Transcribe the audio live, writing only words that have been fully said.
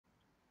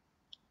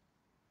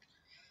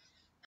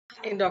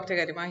In Dr.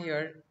 Garima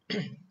here.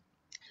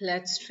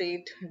 Let's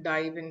straight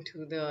dive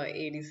into the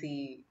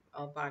ADC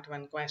part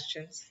one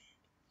questions.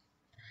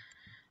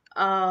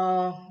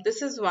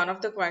 This is one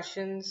of the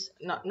questions,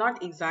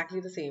 not exactly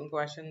the same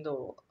question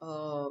though.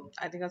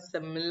 I think a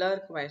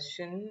similar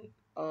question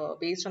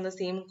based on the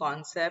same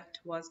concept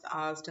was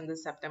asked in the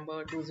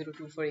September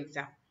 2024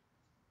 exam.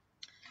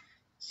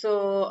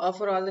 So,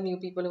 for all the new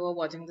people who are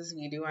watching this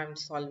video, I'm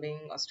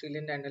solving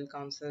Australian Dental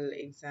Council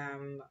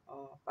exam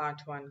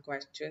part 1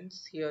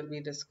 questions. Here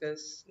we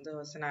discuss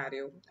the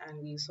scenario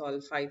and we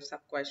solve 5 sub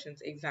questions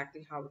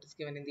exactly how it is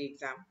given in the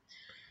exam.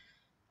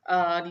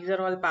 These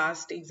are all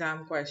past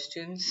exam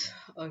questions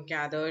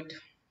gathered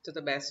to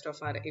the best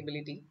of our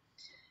ability,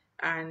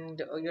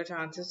 and your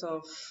chances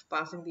of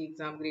passing the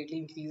exam greatly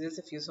increases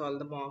if you solve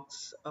the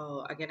mocks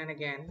again and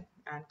again.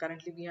 And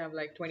currently we have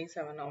like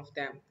 27 of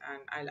them,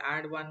 and I'll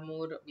add one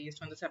more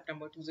based on the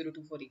September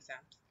 2024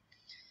 exams.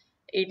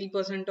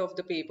 80% of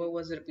the paper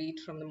was repeat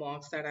from the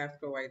mocks that I've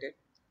provided.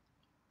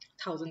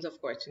 Thousands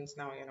of questions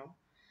now,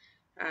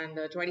 and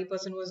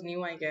 20% was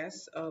new, I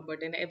guess.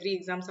 But in every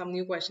exam some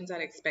new questions are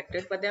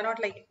expected, but they're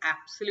not like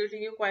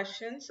absolutely new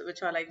questions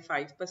which are like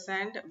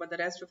 5%, but the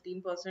rest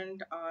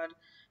 15% are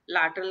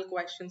lateral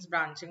questions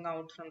branching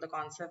out from the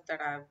concept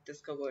that I've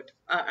discovered.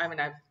 I've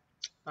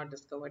not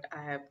discovered,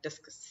 I have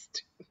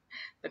discussed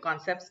the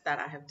concepts that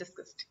I have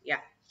discussed. Yeah.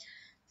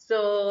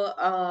 So,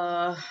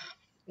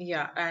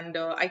 yeah, and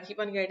I keep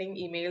on getting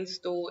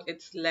emails, though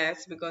it's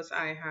less because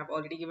I have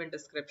already given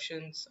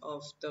descriptions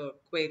of the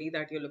query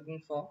that you're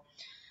looking for.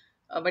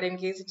 But in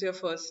case it's your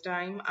first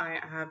time, I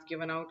have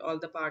given out all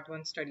the part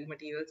one study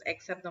materials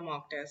except the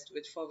mock test,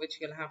 which for which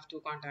you'll have to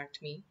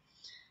contact me.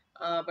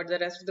 But the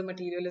rest of the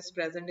material is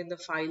present in the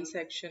file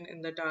section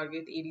in the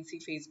Target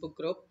ADC Facebook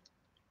group.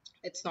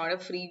 It's not a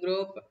free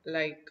group,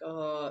 like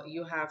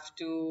you have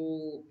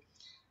to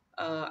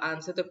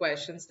answer the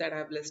questions that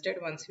I've listed.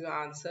 Once you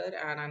answer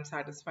and I'm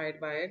satisfied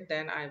by it,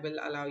 then I will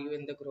allow you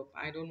in the group.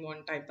 I don't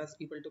want type as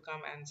people to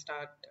come and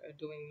start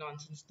doing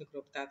nonsense in the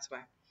group. That's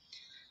why.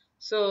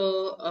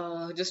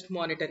 So just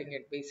monitoring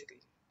it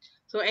basically.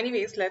 So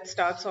anyways, let's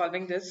start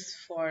solving this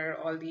for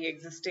all the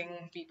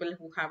existing people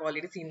who have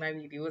already seen my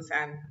videos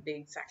and they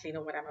exactly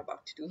know what I'm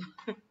about to do.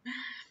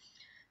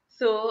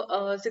 So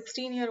a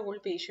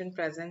 16-year-old patient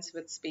presents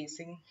with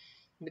spacing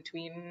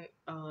between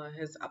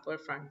his upper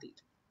front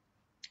teeth.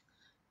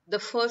 The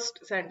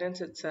first sentence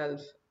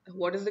itself,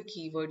 what is the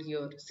keyword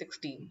here?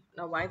 16.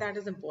 Now, why that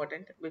is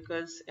important?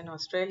 Because in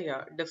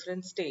Australia,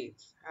 different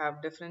states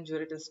have different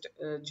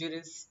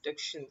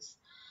jurisdictions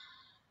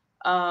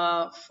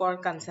for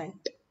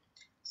consent.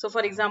 So,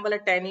 for example, a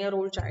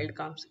 10-year-old child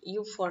comes,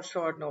 you for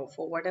sure know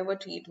for whatever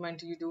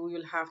treatment you do,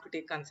 you'll have to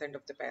take consent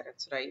of the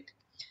parents, right?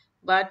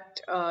 But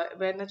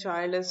when a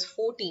child is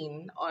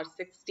 14 or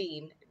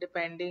 16,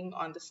 depending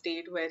on the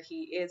state where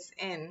he is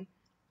in,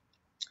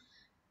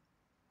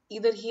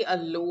 either he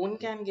alone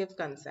can give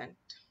consent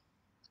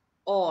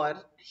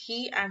or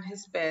he and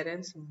his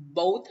parents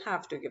both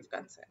have to give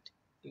consent.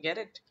 You get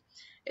it?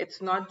 It's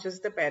not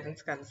just the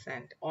parents'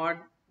 consent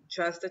or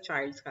just the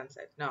child's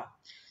consent. No.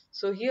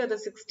 So here the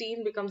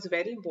 16 becomes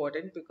very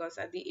important because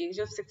at the age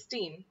of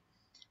 16,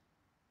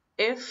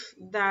 if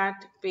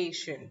that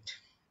patient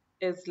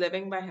is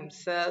living by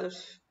himself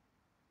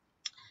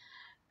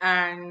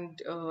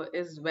and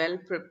is well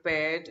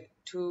prepared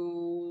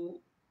to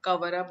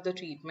cover up the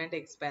treatment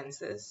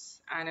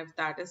expenses, and if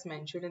that is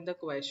mentioned in the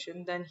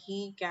question, then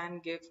he can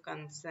give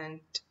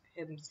consent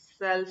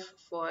himself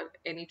for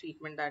any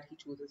treatment that he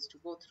chooses to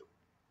go through.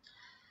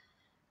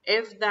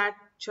 If that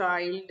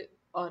child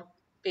or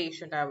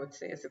patient, I would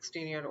say a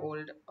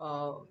 16-year-old,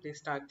 they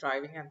start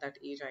driving at that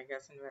age, I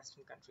guess, in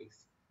Western countries,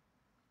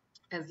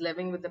 is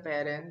living with the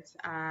parents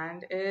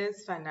and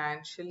is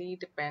financially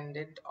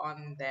dependent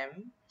on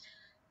them,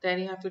 then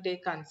you have to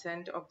take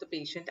consent of the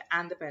patient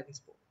and the parents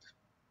both.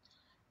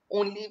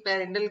 Only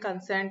parental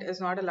consent is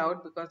not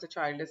allowed because the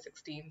child is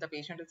 16, the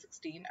patient is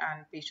 16,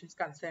 and patient's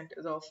consent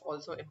is of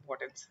also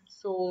importance.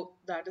 So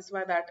that is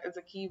why that is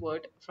a key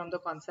word from the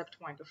concept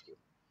point of view.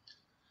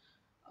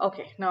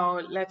 Okay, now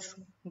let's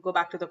go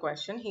back to the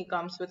question. He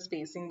comes with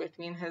spacing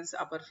between his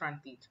upper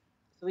front teeth.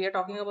 So we are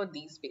talking about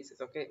these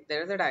spaces, okay?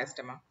 There is a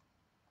diastema.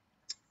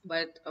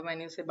 But when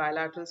you say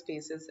bilateral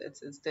spaces,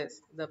 it's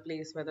this, the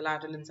place where the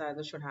lateral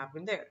incisor should have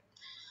been there.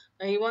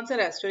 Now he wants a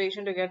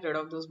restoration to get rid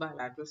of those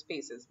bilateral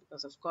spaces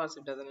because of course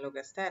it doesn't look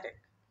aesthetic.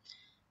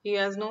 He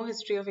has no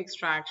history of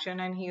extraction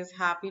and he is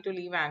happy to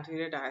leave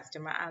anterior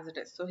diastema as it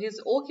is. So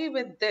he's okay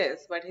with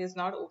this, but he's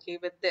not okay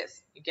with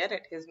this. You get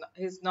it?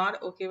 He's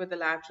not okay with the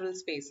lateral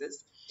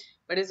spaces,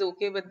 but he's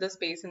okay with the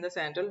space in the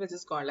central, which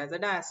is called as a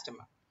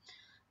diastema.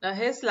 Now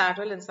his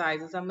lateral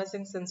incisors are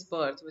missing since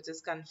birth, which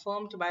is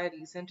confirmed by a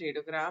recent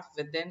radiograph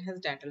within his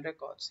dental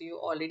record. So you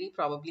already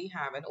probably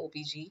have an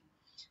OPG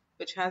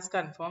which has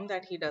confirmed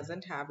that he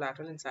doesn't have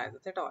lateral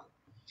incisors at all.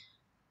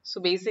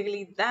 So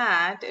basically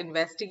that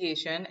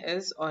investigation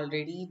is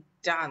already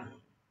done.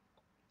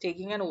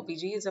 Taking an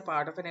OPG is a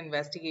part of an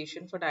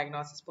investigation for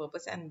diagnosis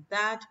purpose, and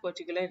that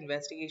particular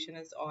investigation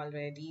is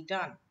already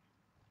done.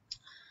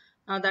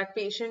 Now that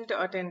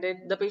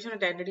the patient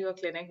attended your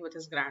clinic with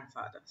his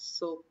grandfather.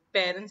 So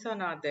parents are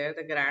not there,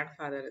 the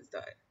grandfather is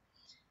there.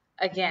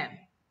 Again,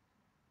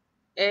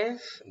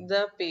 if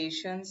the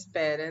patient's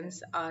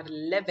parents are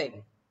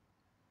living,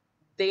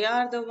 they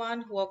are the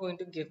one who are going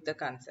to give the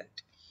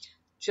consent.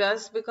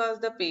 Just because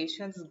the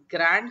patient's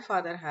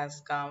grandfather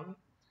has come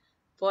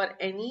for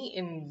any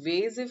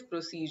invasive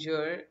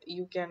procedure,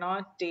 you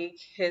cannot take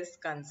his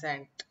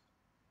consent.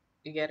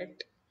 You get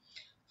it?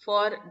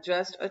 For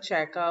just a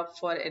checkup,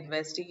 for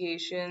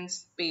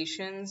investigations,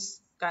 patient's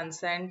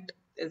consent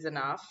is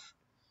enough.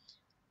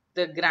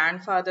 The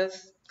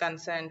grandfather's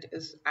consent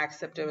is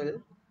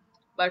acceptable.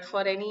 But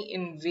for any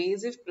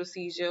invasive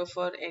procedure,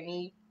 for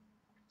any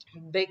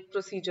big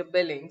procedure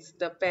billings,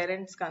 the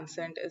parent's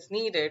consent is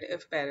needed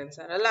if parents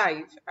are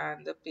alive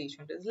and the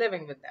patient is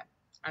living with them.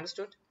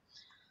 Understood?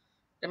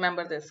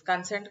 Remember this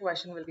consent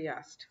question will be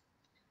asked.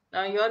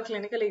 Now, your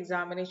clinical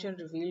examination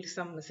revealed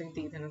some missing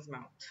teeth in his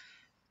mouth.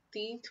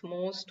 Teeth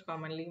most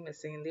commonly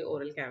missing in the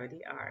oral cavity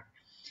are.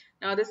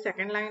 Now, the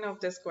second line of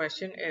this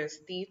question is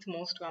teeth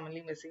most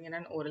commonly missing in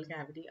an oral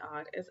cavity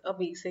are is a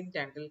basic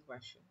dental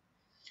question.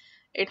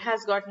 It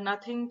has got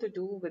nothing to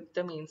do with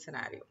the main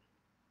scenario.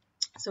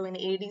 So in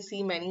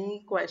ADC,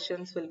 many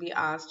questions will be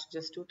asked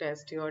just to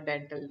test your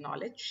dental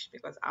knowledge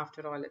because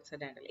after all, it's a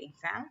dental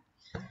exam.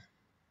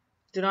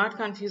 Do not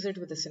confuse it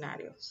with the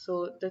scenario.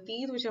 So the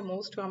teeth which are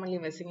most commonly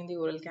missing in the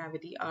oral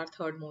cavity are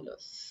third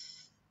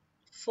molars,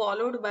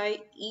 followed by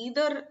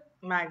either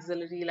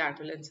maxillary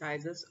lateral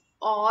incisors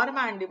or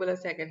mandibular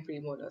second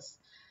premolars.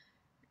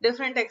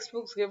 Different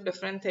textbooks give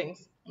different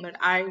things, but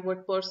I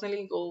would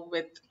personally go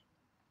with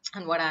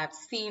and what I have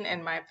seen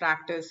in my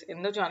practice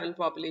in the general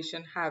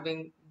population,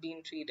 having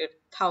been treated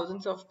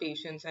thousands of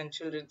patients and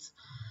children's.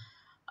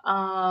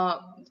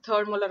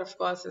 Third molar, of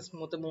course, is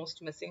the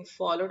most missing,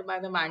 followed by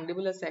the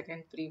mandibular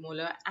second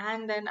premolar,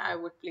 and then I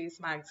would place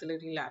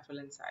maxillary lateral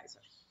incisor.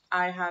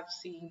 I have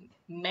seen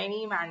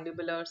many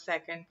mandibular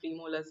second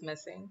premolars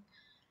missing,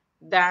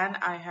 than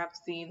I have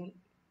seen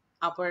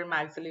upper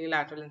maxillary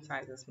lateral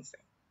incisors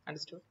missing.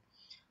 Understood?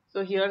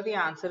 So here the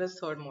answer is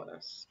third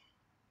molars.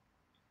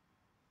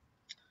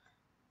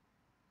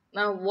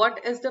 Now,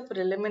 what is the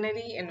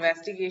preliminary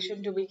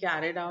investigation to be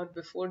carried out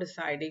before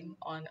deciding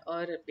on a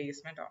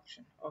replacement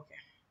option? Okay.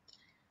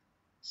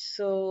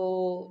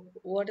 So,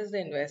 what is the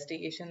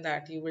investigation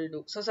that you will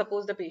do? So,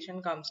 suppose the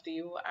patient comes to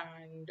you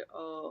and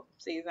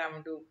says, I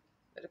want to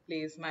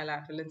replace my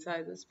lateral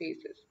incisor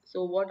spaces.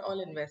 So, what all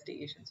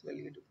investigations will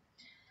you do?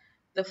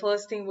 The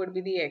first thing would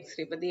be the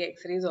X-ray, but the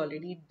X-ray is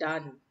already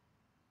done,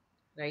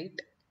 right?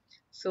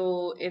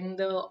 So in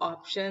the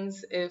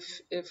options,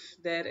 if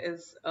there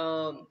is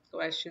a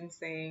question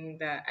saying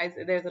that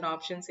there's an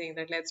option saying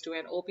that let's do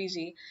an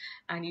OPG,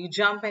 and you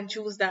jump and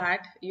choose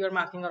that, you're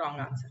marking a wrong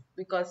answer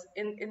because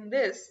in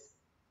this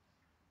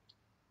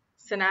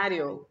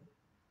scenario,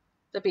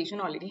 the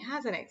patient already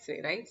has an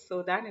X-ray, right?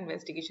 So that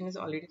investigation is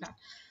already done.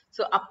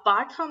 So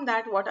apart from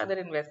that, what other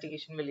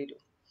investigation will you do?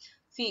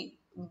 See,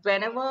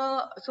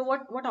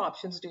 what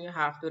options do you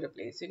have to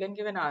replace? You can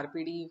give an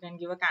RPD, you can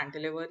give a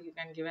cantilever, you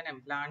can give an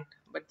implant,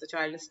 but the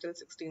child is still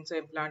 16, so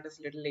implant is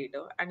a little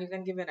later, and you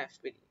can give an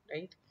FPD,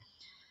 right?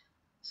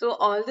 So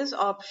all these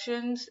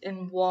options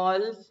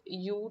involve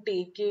you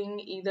taking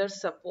either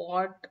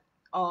support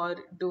or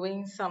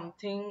doing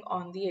something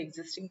on the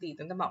existing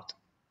teeth in the mouth.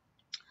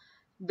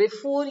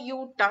 Before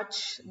you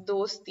touch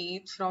those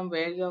teeth from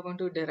where you're going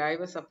to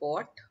derive a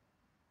support,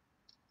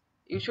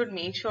 you should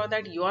make sure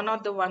that you are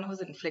not the one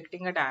who's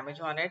inflicting a damage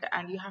on it,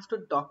 and you have to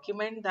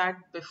document that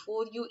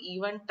before you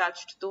even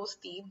touched those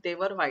teeth they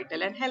were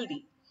vital and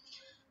healthy.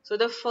 So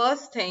the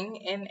first thing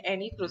in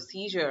any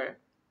procedure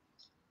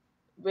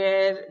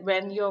where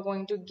when you're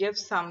going to give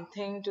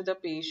something to the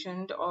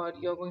patient or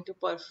you're going to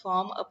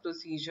perform a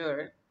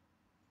procedure,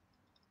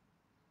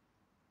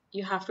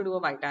 you have to do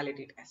a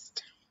vitality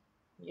test.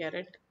 Get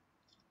it?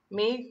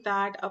 Make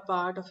that a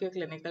part of your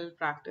clinical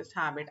practice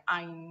habit.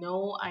 I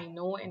know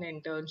in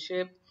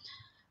internship,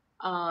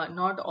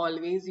 not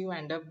always you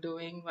end up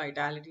doing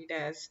vitality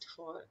test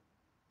for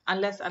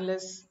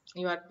unless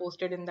you are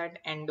posted in that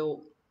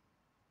endo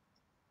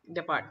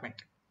department.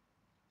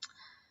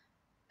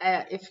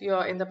 If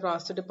you're in the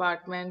prostate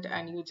department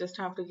and you just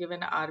have to give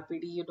an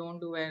RPD, you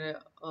don't do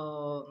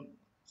a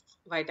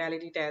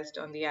vitality test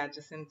on the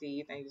adjacent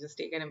teeth, and you just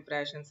take an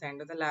impression, send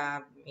to the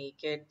lab,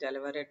 make it,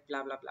 deliver it,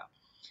 blah blah blah.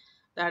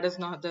 That is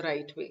not the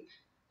right way.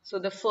 So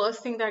the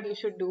first thing that you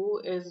should do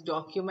is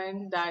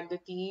document that the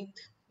teeth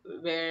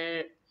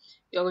where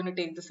you're going to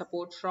take the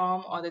support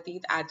from or the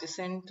teeth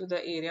adjacent to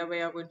the area where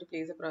you're going to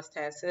place the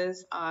prosthesis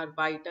are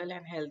vital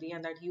and healthy,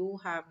 and that you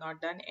have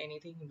not done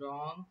anything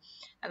wrong,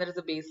 and there is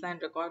a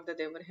baseline record that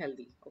they were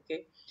healthy.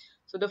 Okay.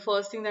 So the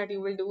first thing that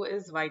you will do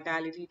is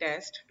vitality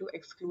test to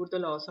exclude the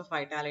loss of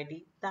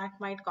vitality that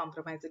might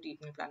compromise the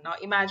treatment plan. Now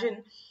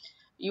imagine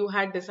you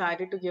had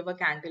decided to give a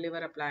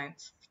cantilever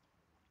appliance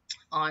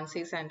on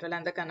say central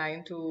and the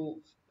canine to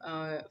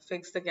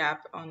fix the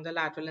gap on the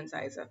lateral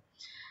incisor.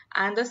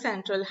 And the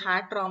central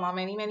had trauma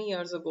many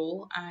years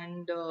ago,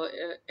 and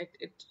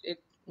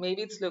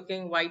maybe it's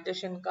looking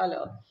whitish in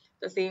color,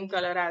 the same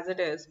color as it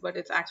is, but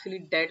it's actually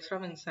dead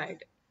from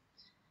inside,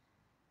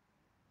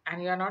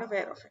 and you are not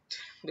aware of it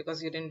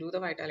because you didn't do the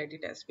vitality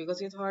test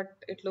because you thought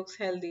it looks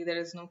healthy, there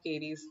is no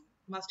caries,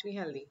 must be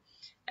healthy.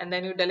 And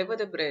then you deliver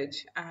the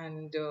bridge,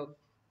 and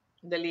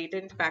the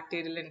latent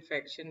bacterial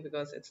infection,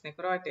 because it's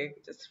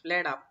necrotic, just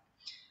flared up.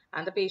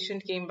 And the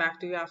patient came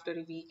back to you after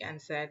a week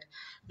and said,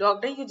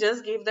 "Doctor, you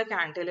just gave the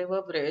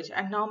cantilever bridge,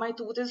 and now my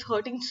tooth is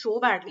hurting so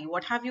badly.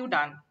 What have you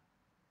done?"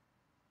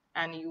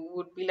 And you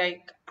would be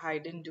like, "I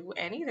didn't do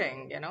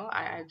anything,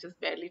 I just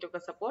barely took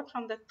a support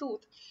from the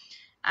tooth.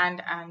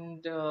 And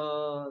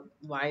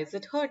why is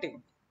it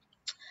hurting?"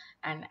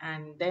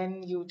 And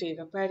then you take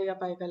a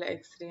periapical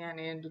x-ray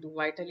and you do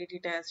vitality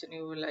test, and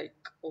you were like,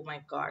 "Oh my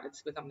god,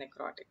 it's become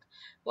necrotic."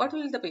 What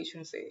will the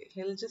patient say?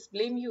 He'll just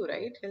blame you,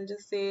 right? He'll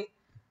just say,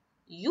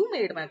 "You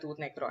made my tooth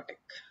necrotic.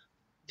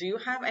 Do you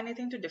have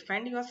anything to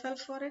defend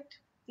yourself for it?"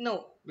 No,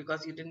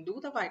 because you didn't do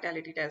the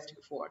vitality test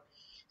before.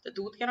 The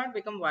tooth cannot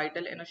become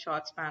vital in a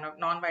short span of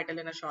non-vital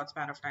in a short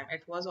span of time.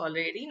 It was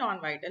already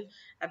non-vital,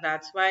 and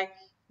that's why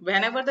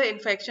whenever the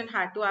infection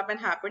had to happen,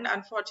 happened.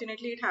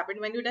 Unfortunately, it happened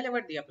when you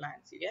delivered the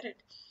appliance. You get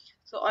it?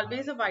 So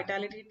always a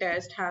vitality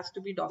test has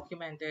to be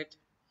documented.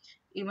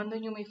 Even though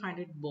you may find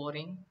it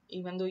boring,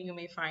 even though you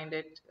may find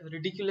it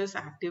ridiculous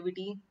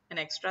activity, an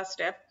extra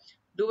step,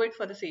 do it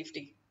for the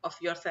safety of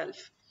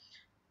yourself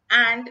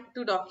and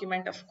to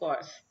document, of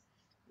course,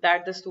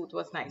 that this tooth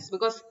was nice.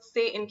 Because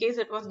say in case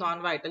it was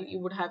non-vital, you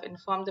would have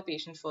informed the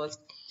patient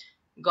first,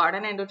 got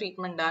an endo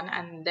treatment done,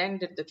 and then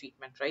did the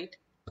treatment, right?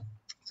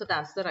 So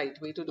that's the right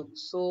way to do.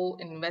 So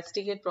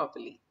investigate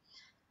properly.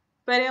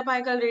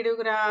 Periapical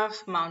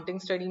radiograph,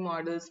 mounting study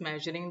models,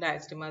 measuring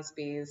diastema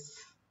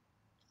space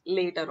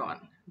later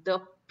on. The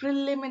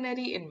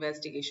preliminary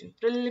investigation,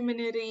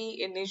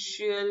 preliminary,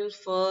 initial,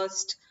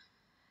 first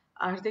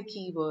are the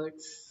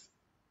keywords.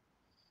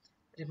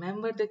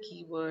 Remember the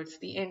keywords.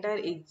 The entire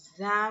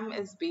exam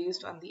is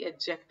based on the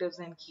adjectives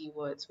and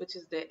keywords, which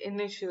is the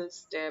initial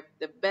step,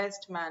 the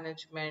best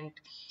management,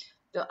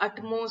 the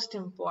utmost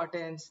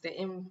importance,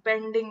 the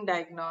impending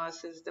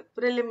diagnosis, the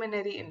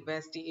preliminary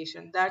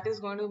investigation. That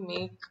is going to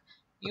make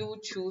you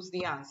choose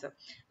the answer.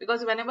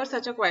 Because whenever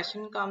such a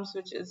question comes,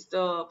 which is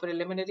the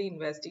preliminary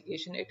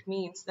investigation, it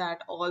means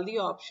that all the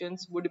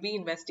options would be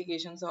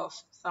investigations of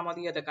some or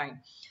the other kind.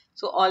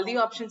 So all the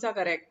options are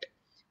correct,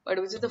 but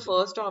which is the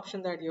first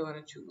option that you're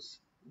going to choose?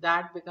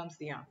 That becomes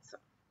the answer.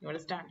 You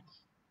understand?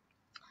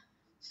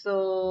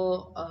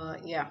 So,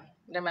 yeah,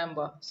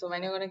 remember. So,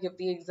 when you're going to give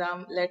the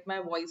exam, let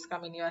my voice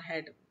come in your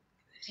head.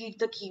 Read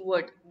the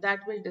keyword. That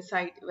will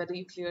decide whether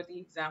you clear the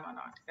exam or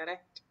not.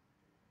 Correct?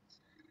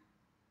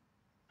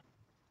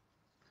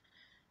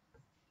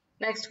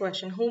 Next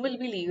question. Who will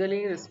be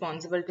legally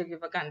responsible to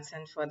give a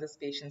consent for this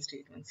patient's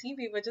treatment? See,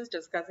 we were just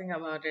discussing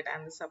about it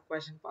and the sub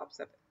question pops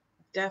up.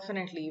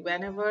 Definitely,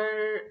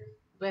 whenever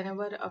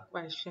a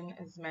question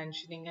is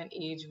mentioning an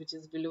age which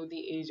is below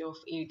the age of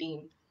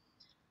 18,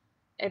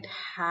 it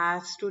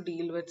has to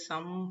deal with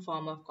some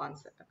form of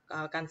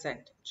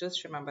consent.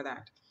 Just remember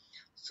that.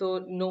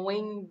 So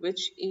knowing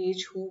which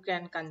age who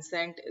can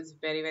consent is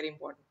very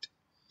important.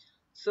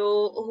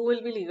 So who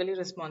will be legally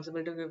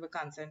responsible to give a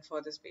consent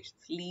for this patient?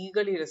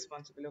 Legally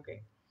responsible,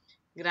 okay.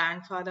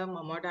 Grandfather,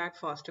 mom or dad,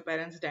 foster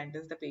parents,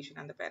 dentist, the patient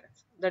and the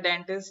parents. The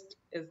dentist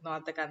is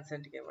not the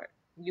consent giver.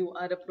 You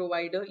are a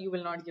provider, you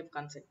will not give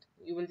consent.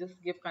 You will just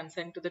give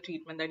consent to the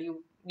treatment that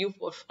you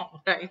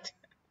perform, right?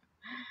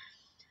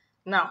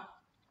 Now,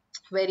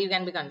 where you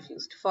can be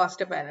confused.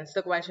 Foster parents.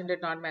 The question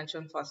did not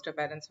mention foster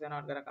parents. We're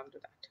not going to come to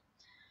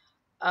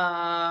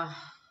that.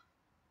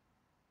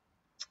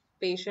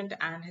 Patient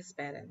and his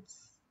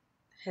parents,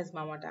 his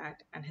mom or dad,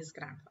 and his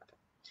grandfather.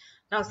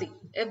 Now, see,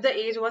 if the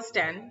age was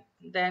 10,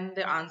 then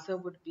the answer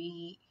would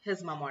be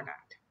his mom or dad.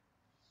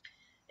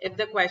 If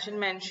the question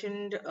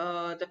mentioned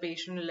the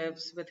patient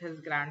lives with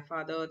his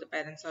grandfather, the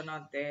parents are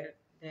not there,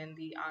 then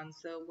the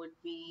answer would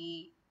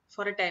be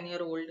for a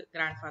 10-year-old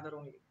grandfather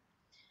only.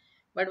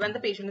 But when the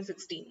patient is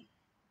 16,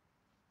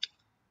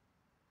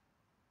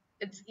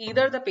 it's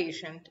either the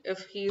patient,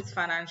 if he is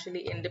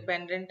financially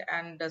independent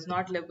and does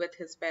not live with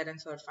his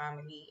parents or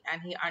family,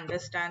 and he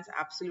understands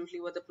absolutely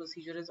what the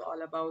procedure is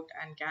all about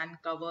and can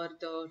cover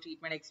the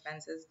treatment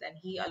expenses, then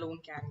he alone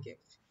can give.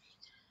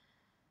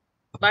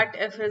 But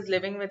if he's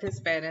living with his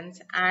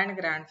parents and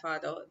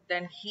grandfather,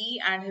 then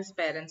he and his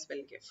parents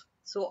will give.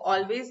 So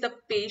always the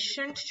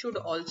patient should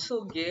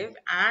also give,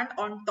 and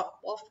on top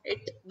of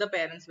it, the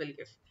parents will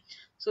give.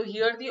 So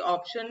here the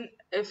option,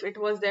 if it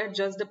was there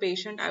just the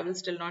patient, I will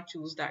still not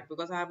choose that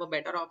because I have a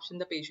better option,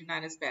 the patient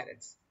and his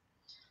parents.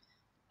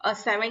 A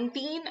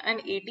 17 and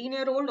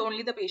 18-year-old,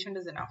 only the patient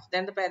is enough.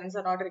 Then the parents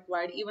are not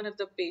required, even if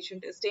the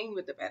patient is staying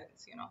with the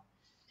parents.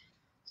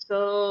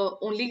 So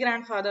only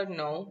grandfather,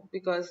 no,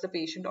 because the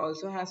patient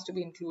also has to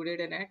be included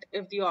in it.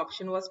 If the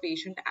option was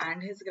patient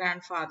and his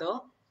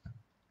grandfather,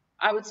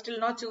 I would still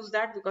not choose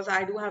that because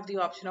I do have the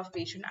option of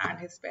patient and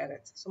his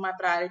parents. So my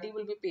priority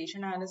will be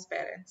patient and his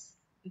parents,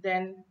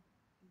 then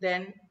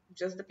then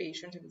just the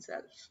patient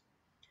himself,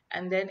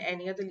 and then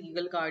any other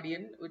legal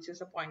guardian which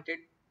is appointed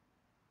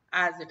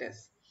as it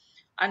is.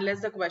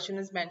 Unless the question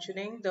is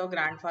mentioning the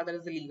grandfather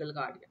is the legal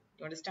guardian.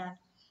 You understand?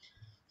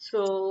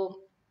 So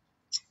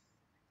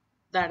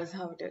that is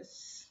how it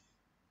is.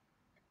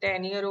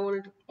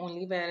 10-year-old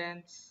only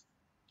parents,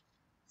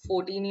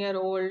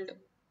 14-year-old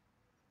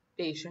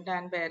patient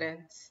and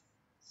parents,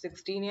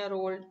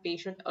 16-year-old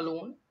patient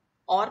alone,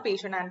 or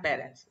patient and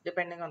parents,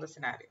 depending on the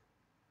scenario.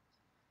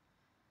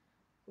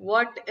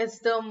 What is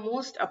the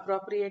most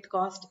appropriate,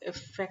 cost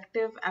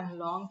effective, and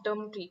long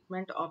term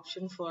treatment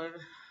option for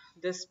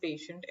this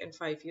patient in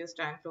 5 years'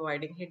 time,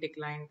 providing he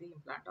declined the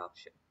implant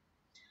option?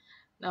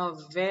 Now,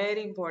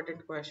 very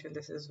important question.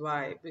 This is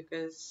why,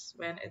 because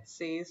when it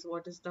says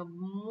what is the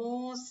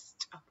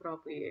most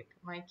appropriate,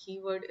 my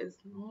keyword is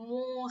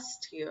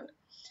most here,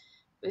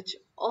 which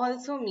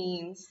also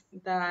means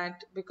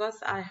that because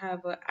I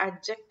have an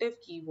adjective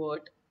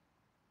keyword,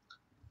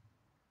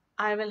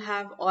 I will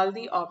have all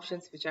the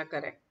options which are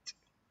correct.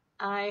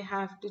 I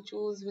have to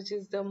choose which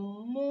is the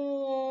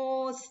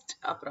most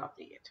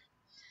appropriate.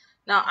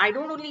 Now, I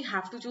don't only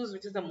have to choose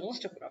which is the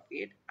most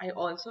appropriate, I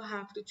also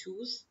have to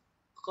choose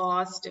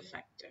cost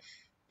effective.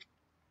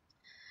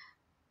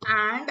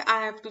 And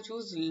I have to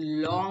choose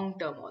long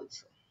term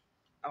also.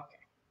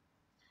 Okay.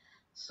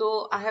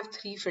 So I have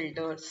three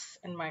filters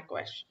in my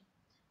question.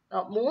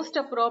 Now, most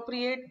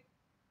appropriate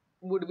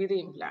would be the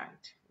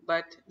implant,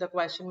 but the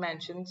question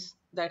mentions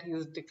that he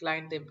has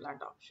declined the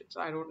implant option.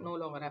 So I don't no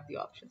longer have the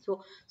option.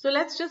 So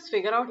let's just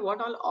figure out what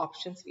all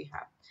options we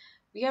have.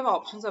 We have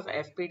options of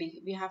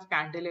FPD, we have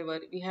cantilever,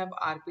 we have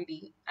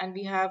RPD, and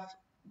we have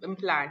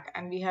implant,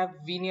 and we have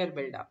veneer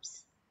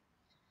buildups.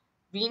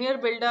 Veneer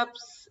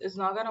buildups is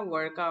not going to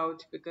work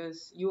out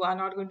because you are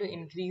not going to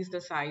increase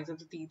the size of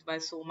the teeth by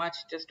so much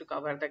just to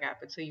cover the gap.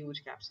 It's a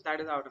huge gap. So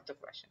that is out of the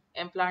question.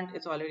 Implant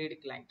is already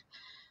declined.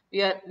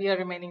 We are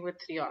remaining with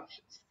three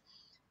options.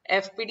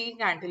 FPD,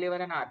 cantilever,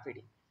 and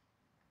RPD.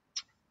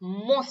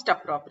 Most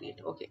appropriate.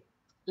 Okay.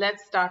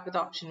 Let's start with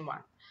option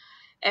one.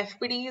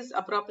 FPD is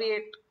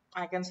appropriate.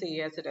 I can say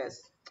yes, it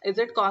is. Is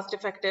it cost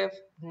effective?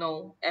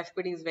 No.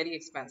 FPD is very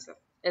expensive.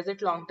 Is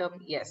it long term?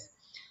 Yes.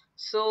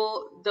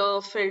 So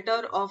the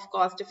filter of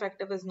cost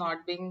effective is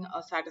not being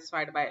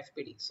satisfied by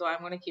FPD. So I'm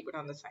going to keep it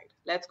on the side.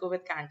 Let's go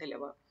with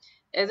cantilever.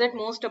 Is it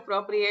most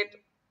appropriate?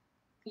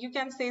 You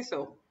can say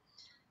so.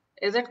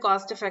 Is it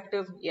cost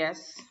effective?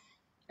 Yes.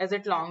 Is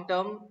it long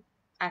term?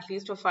 At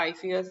least for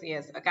 5 years?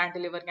 Yes. A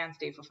cantilever can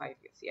stay for 5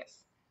 years.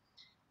 Yes.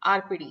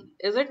 RPD.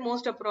 Is it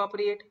most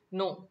appropriate?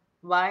 No.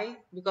 Why?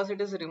 Because it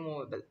is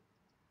removable.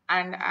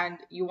 And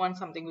you want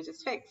something which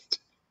is fixed.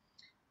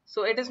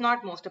 So it is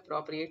not most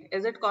appropriate.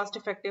 Is it cost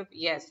effective?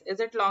 Yes.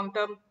 Is it long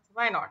term?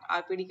 Why not?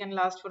 RPD can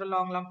last for a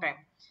long, long time.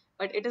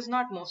 But it is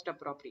not most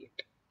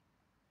appropriate.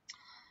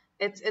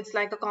 It's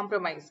like a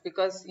compromise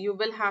because you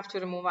will have to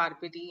remove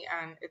RPD,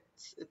 and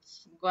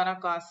it's gonna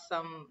cause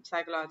some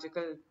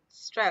psychological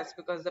stress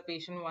because the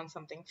patient wants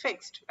something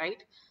fixed,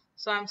 right?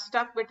 So I'm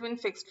stuck between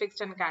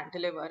fixed and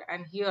cantilever,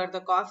 and here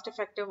the cost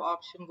effective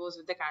option goes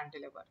with the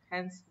cantilever.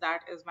 Hence, that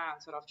is my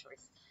answer of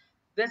choice.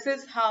 This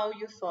is how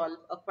you solve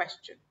a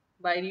question,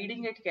 by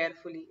reading it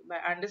carefully, by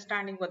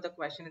understanding what the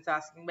question is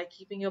asking, by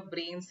keeping your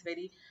brains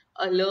very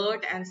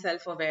alert and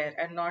self aware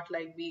and not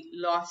like be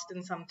lost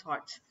in some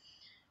thoughts,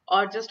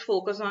 or just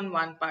focus on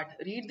one part.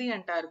 Read the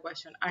entire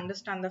question,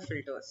 understand the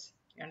filters.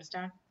 You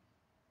understand?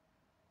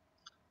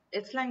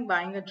 It's like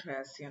buying a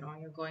dress,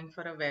 you're going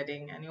for a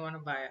wedding and you want to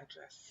buy a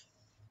dress.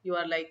 You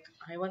are like,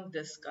 I want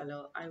this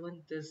color, I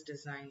want this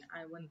design,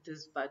 I want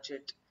this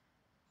budget.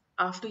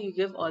 After you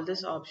give all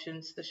these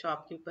options, the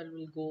shopkeeper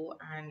will go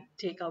and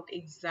take out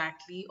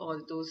exactly all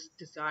those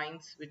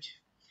designs which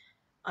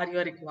are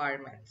your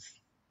requirements.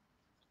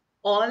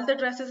 All the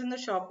dresses in the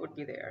shop would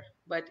be there,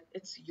 but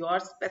it's your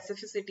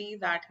specificity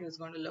that he is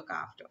going to look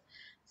after.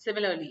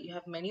 Similarly, you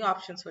have many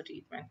options for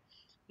treatment,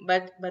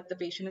 but the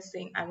patient is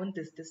saying, I want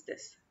this.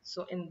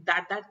 So in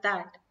that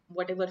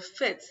whatever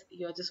fits,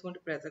 you're just going to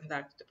present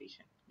that to the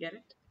patient. Get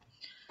it?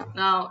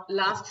 Now,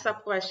 last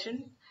sub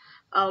question.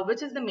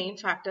 Which is the main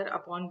factor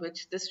upon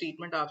which this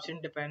treatment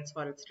option depends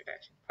for its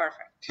retention?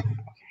 Perfect.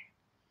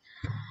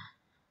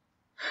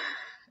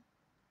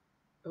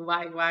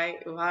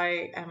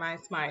 Why am I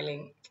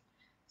smiling?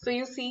 So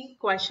you see,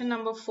 question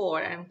number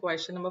 4 and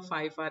question number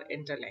 5 are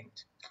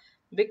interlinked.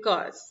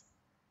 Because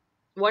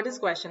what is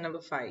question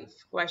number 5?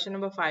 Question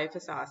number 5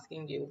 is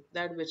asking you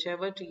that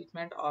whichever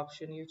treatment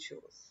option you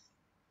choose,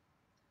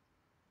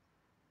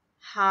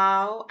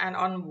 how and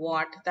on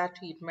what that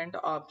treatment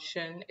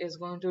option is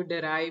going to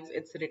derive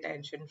its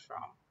retention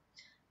from.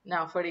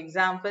 Now, for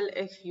example,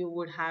 if you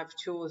would have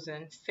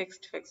chosen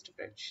fixed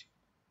bridge,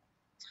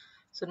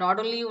 so not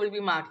only you will be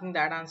marking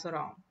that answer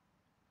wrong,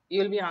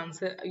 you'll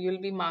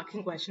be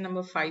marking question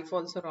number 5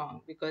 also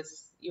wrong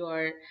because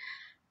your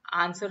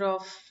Answer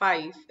of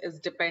 5 is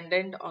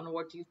dependent on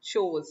what you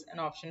chose in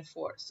option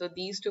 4. So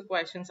these two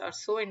questions are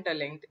so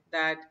interlinked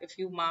that if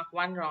you mark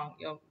one wrong,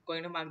 you're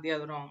going to mark the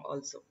other wrong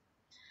also.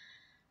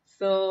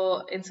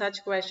 So in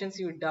such questions,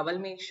 you double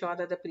make sure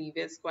that the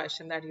previous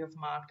question that you've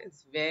marked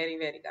is very,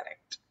 very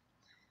correct.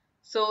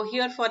 So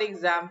here, for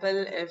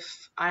example,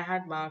 if I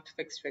had marked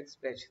fixed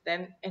bridge,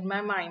 then in my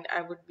mind,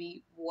 I would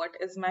be, what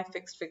is my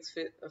fixed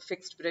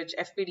bridge?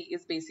 FPD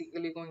is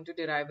basically going to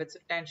derive its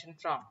retention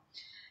from.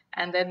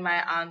 And then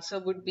my answer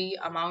would be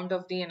amount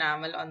of the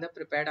enamel on the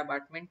prepared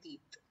abutment teeth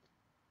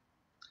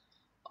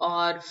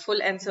or full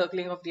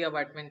encircling of the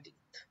abutment teeth,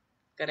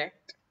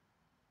 correct?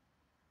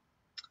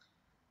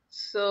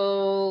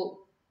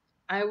 So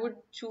I would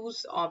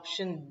choose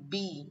option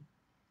B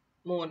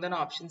more than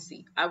option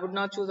C. I would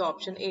not choose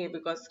option A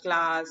because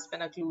clasp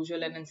and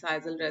occlusal and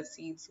incisal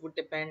receipts would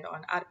depend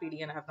on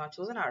RPD and I have not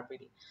chosen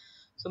RPD.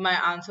 So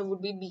my answer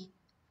would be B,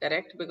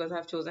 correct? Because I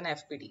have chosen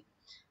FPD.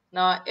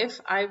 Now, if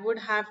I would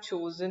have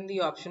chosen the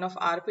option of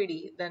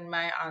RPD, then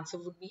my answer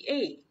would be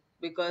A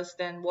because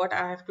then what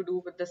I have to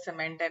do with the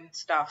cement and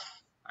stuff,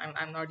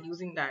 I'm not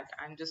using that.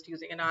 I'm just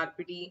using an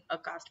RPD, a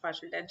cast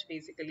partial tension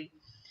basically,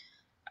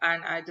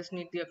 and I just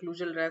need the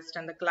occlusal rest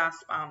and the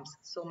clasp arms.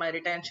 So my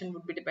retention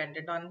would be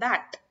dependent on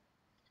that.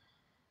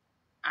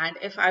 And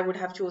if I would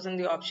have chosen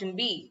the option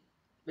B,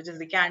 which is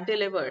the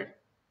cantilever,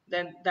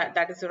 then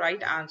that is the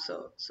right answer.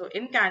 So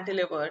in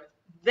cantilever,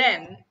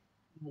 then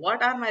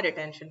what are my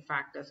retention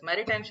factors? My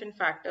retention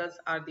factors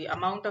are the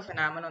amount of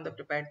enamel on the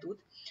prepared tooth.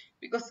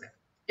 Because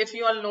if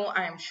you all know,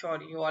 I am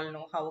sure you all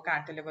know how a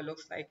cantilever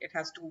looks like. It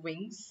has two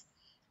wings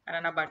and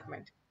an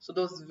abutment. So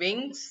those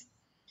wings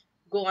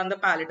go on the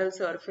palatal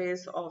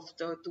surface of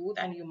the tooth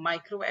and you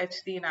micro etch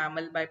the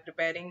enamel by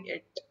preparing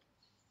it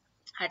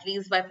at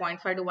least by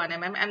 0.5 to 1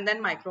 mm and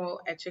then micro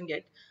etching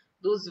it.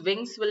 Those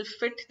wings will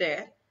fit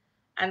there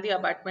and the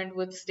abutment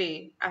would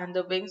stay and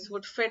the wings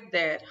would fit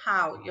there.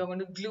 How? You're going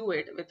to glue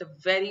it with a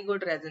very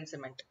good resin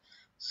cement.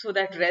 So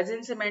that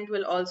resin cement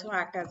will also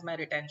act as my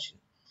retention.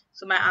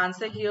 So my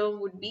answer here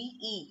would be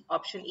E,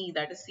 option E,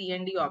 that is C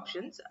and D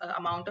options,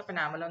 amount of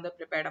enamel on the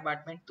prepared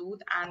abutment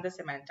tooth and the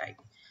cement type.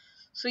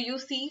 So you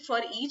see, for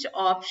each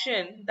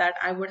option that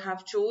I would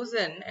have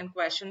chosen in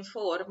question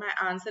 4,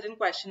 my answer in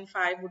question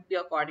 5 would be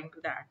according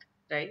to that,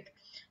 right?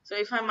 So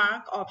if I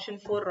mark option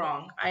 4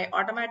 wrong, I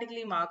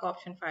automatically mark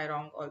option 5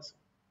 wrong also.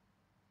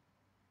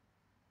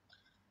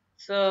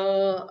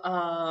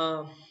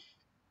 So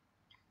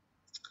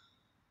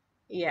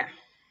yeah,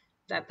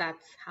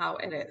 that's how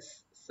it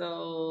is.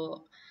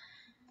 So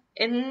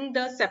in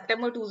the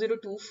September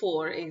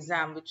 2024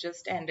 exam, which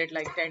just ended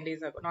like 10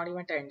 days ago, not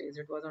even 10 days,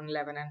 it was on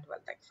 11 and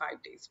 12, like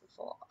 5 days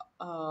before,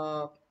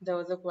 there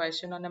was a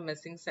question on a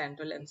missing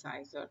central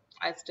incisor.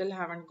 I still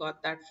haven't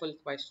got that full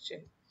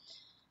question,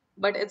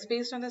 but it's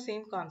based on the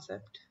same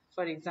concept.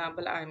 For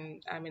example,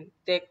 I mean,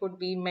 there could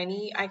be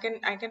many, I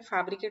can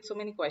fabricate so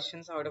many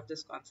questions out of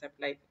this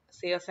concept. Like,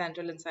 say a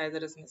central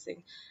incisor is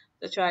missing,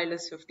 the child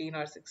is 15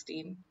 or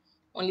 16,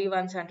 only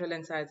one central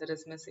incisor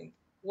is missing.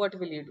 What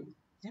will you do?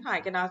 You know,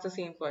 I can ask the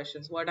same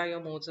questions. What are your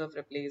modes of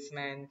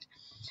replacement?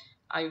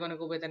 Are you going to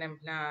go with an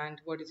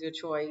implant? What is your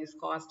choice?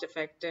 Cost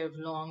effective,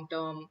 long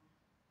term?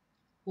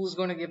 Who's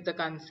going to give the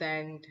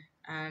consent?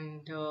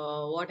 And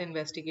what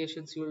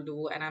investigations you'll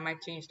do? And I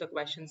might change the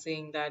question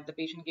saying that the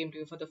patient came to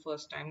you for the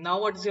first time. Now,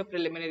 what is your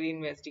preliminary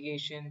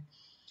investigation?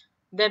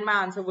 Then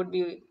my answer would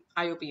be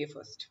IOPA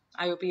first,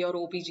 IOP or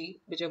OPG,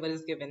 whichever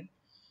is given,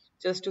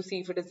 just to see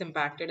if it is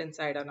impacted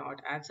inside or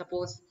not. And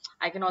suppose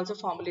I can also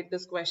formulate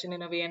this question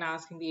in a way and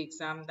ask in the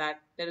exam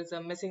that there is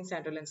a missing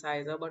central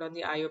incisor, but on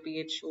the IOP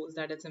it shows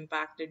that it's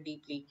impacted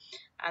deeply,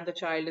 and the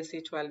child is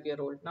say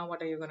 12-year-old. Now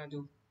what are you gonna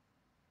do?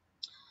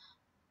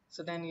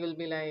 So then you'll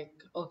be like,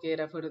 okay,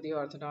 refer to the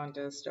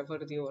orthodontist, refer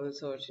to the oral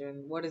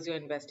surgeon. What is your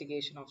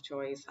investigation of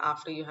choice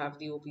after you have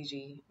the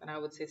OPG? And I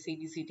would say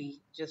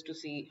CBCT, just to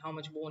see how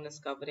much bone is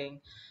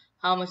covering,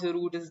 how much the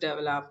root is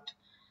developed,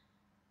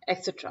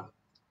 etc.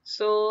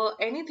 So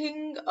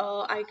anything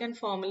I can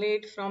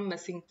formulate from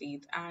missing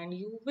teeth, and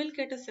you will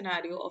get a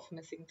scenario of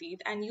missing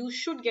teeth, and you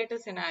should get a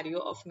scenario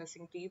of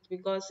missing teeth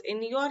because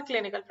in your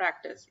clinical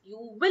practice,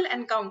 you will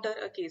encounter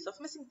a case of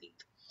missing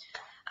teeth,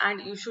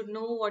 and you should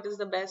know what is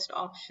the best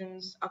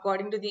options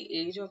according to the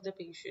age of the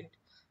patient.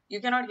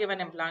 You cannot give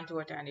an implant to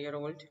a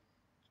 10-year-old.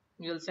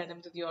 You'll send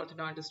him to the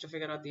orthodontist to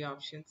figure out the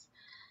options.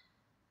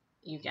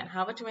 You can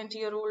have a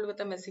 20-year-old with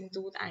a missing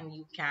tooth and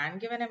you can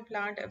give an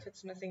implant if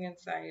it's missing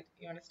inside.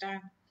 You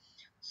understand?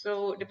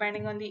 So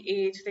depending on the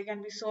age, there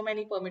can be so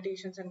many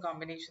permutations and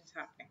combinations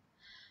happening.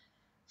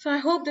 So I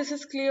hope this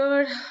is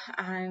clear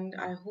and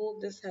I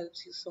hope this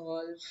helps you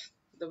solve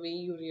the way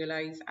you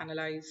realize,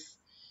 analyze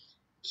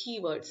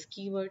keywords.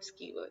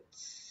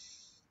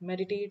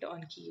 Meditate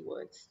on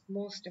keywords.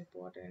 Most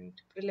important.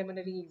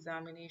 Preliminary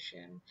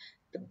examination.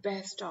 The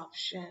best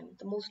option.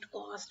 The most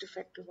cost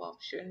effective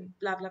option.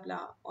 Blah, blah,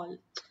 blah. All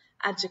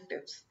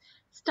adjectives.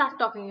 Start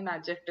talking in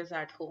adjectives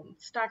at home.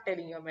 Start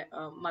telling your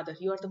mother,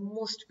 you are the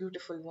most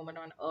beautiful woman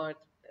on earth.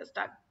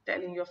 Start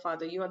telling your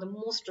father, you are the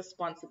most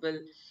responsible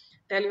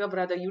Tell your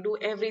brother you do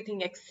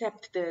everything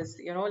except this,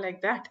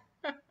 like that.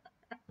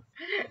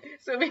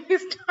 So when you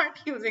start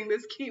using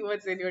these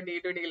keywords in your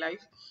day-to-day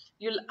life,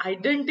 you'll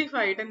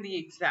identify it in the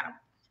exam.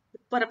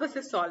 The purpose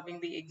is solving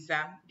the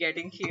exam,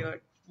 getting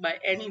cleared by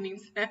any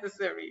means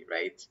necessary,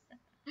 right?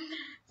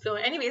 So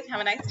anyways,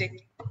 have a nice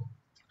day.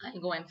 I'll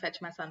go and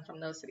fetch my son from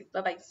nursery.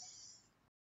 Bye bye.